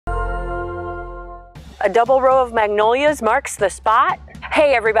A double row of magnolias marks the spot.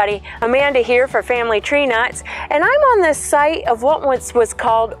 Hey everybody, Amanda here for Family Tree Nuts, and I'm on the site of what once was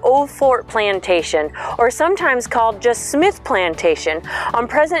called Old Fort Plantation, or sometimes called just Smith Plantation, on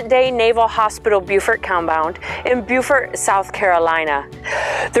present-day Naval Hospital Beaufort compound in Beaufort, South Carolina.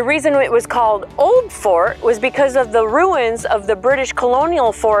 The reason it was called Old Fort was because of the ruins of the British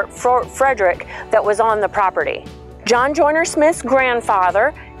colonial fort, Fort Frederick, that was on the property. John Joyner Smith's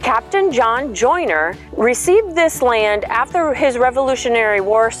grandfather, Captain John Joyner, received this land after his Revolutionary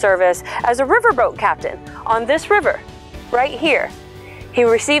War service as a riverboat captain on this river, right here. He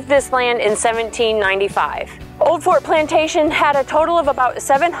received this land in 1795. Old Fort Plantation had a total of about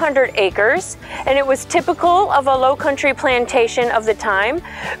 700 acres, and it was typical of a low country plantation of the time,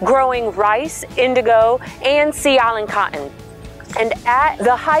 growing rice, indigo, and Sea Island cotton. And at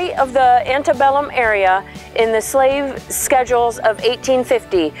the height of the antebellum era, in the slave schedules of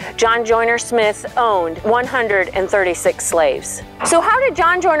 1850, John Joyner Smith owned 136 slaves. So how did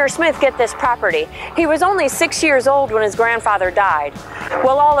John Joyner Smith get this property? He was only 6 years old when his grandfather died.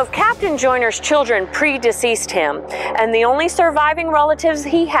 Well, all of Captain Joyner's children predeceased him, and the only surviving relatives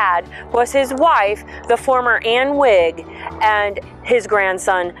he had was his wife, the former Anne Wigg, and his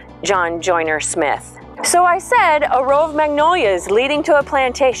grandson, John Joyner Smith. So I said a row of magnolias leading to a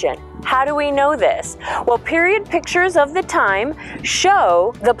plantation. How do we know this? Well, period pictures of the time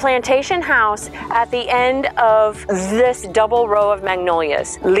show the plantation house at the end of this double row of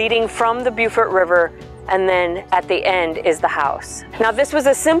magnolias leading from the Beaufort River, and then at the end is the house. Now, this was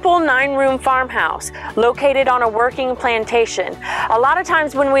a simple 9-room farmhouse located on a working plantation. A lot of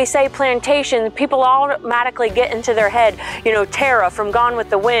times when we say plantation, people automatically get into their head, you know, Tara from Gone with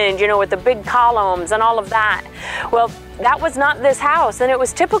the Wind, you know, with the big columns and all of that. Well, that was not this house, and it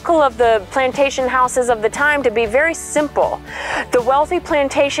was typical of the plantation houses of the time to be very simple. The wealthy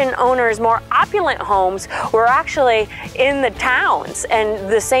plantation owners' more opulent homes were actually in the towns, and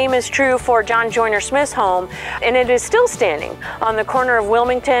the same is true for John Joyner Smith's home, and it is still standing on the corner of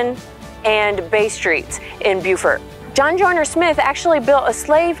Wilmington and Bay Streets in Beaufort. John Joyner Smith actually built a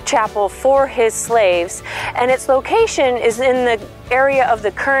slave chapel for his slaves, and its location is in the area of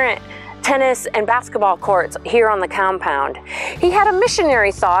the current tennis and basketball courts here on the compound. He had a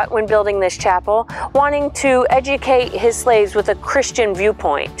missionary thought when building this chapel, wanting to educate his slaves with a Christian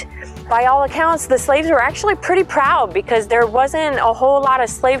viewpoint. By all accounts, the slaves were actually pretty proud because there wasn't a whole lot of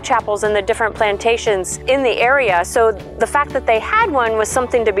slave chapels in the different plantations in the area, so the fact that they had one was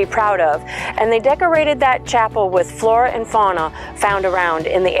something to be proud of. And they decorated that chapel with flora and fauna found around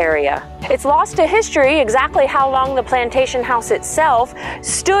in the area. It's lost to history exactly how long the plantation house itself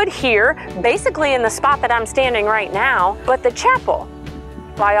stood here, basically in the spot that I'm standing right now, but the chapel,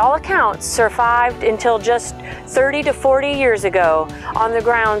 by all accounts, survived until just 30 to 40 years ago on the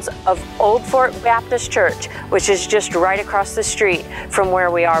grounds of Old Fort Baptist Church, which is just right across the street from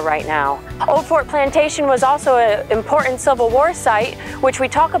where we are right now. Old Fort Plantation was also an important Civil War site, which we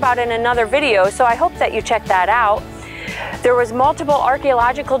talk about in another video, so I hope that you check that out. There was multiple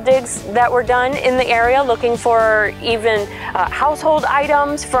archaeological digs that were done in the area looking for even household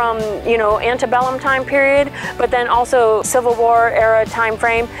items from, you know, antebellum time period, but then also Civil War era time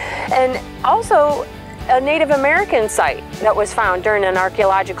frame, and also a Native American site that was found during an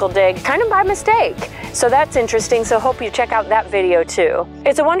archaeological dig, kind of by mistake. So that's interesting, so hope you check out that video too.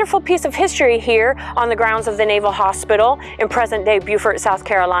 It's a wonderful piece of history here on the grounds of the Naval Hospital in present-day Beaufort, South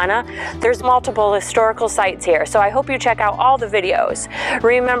Carolina. There's multiple historical sites here, so I hope you check out all the videos.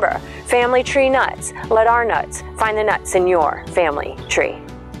 Remember, Family Tree Nuts. Let our nuts find the nuts in your family tree.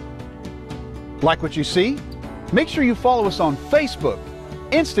 Like what you see? Make sure you follow us on Facebook,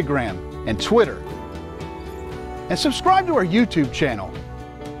 Instagram, and Twitter. And subscribe to our YouTube channel.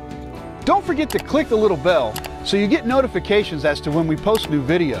 Don't forget to click the little bell so you get notifications as to when we post new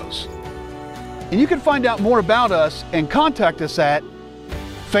videos. And you can find out more about us and contact us at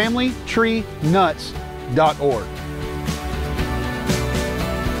familytreenuts.org.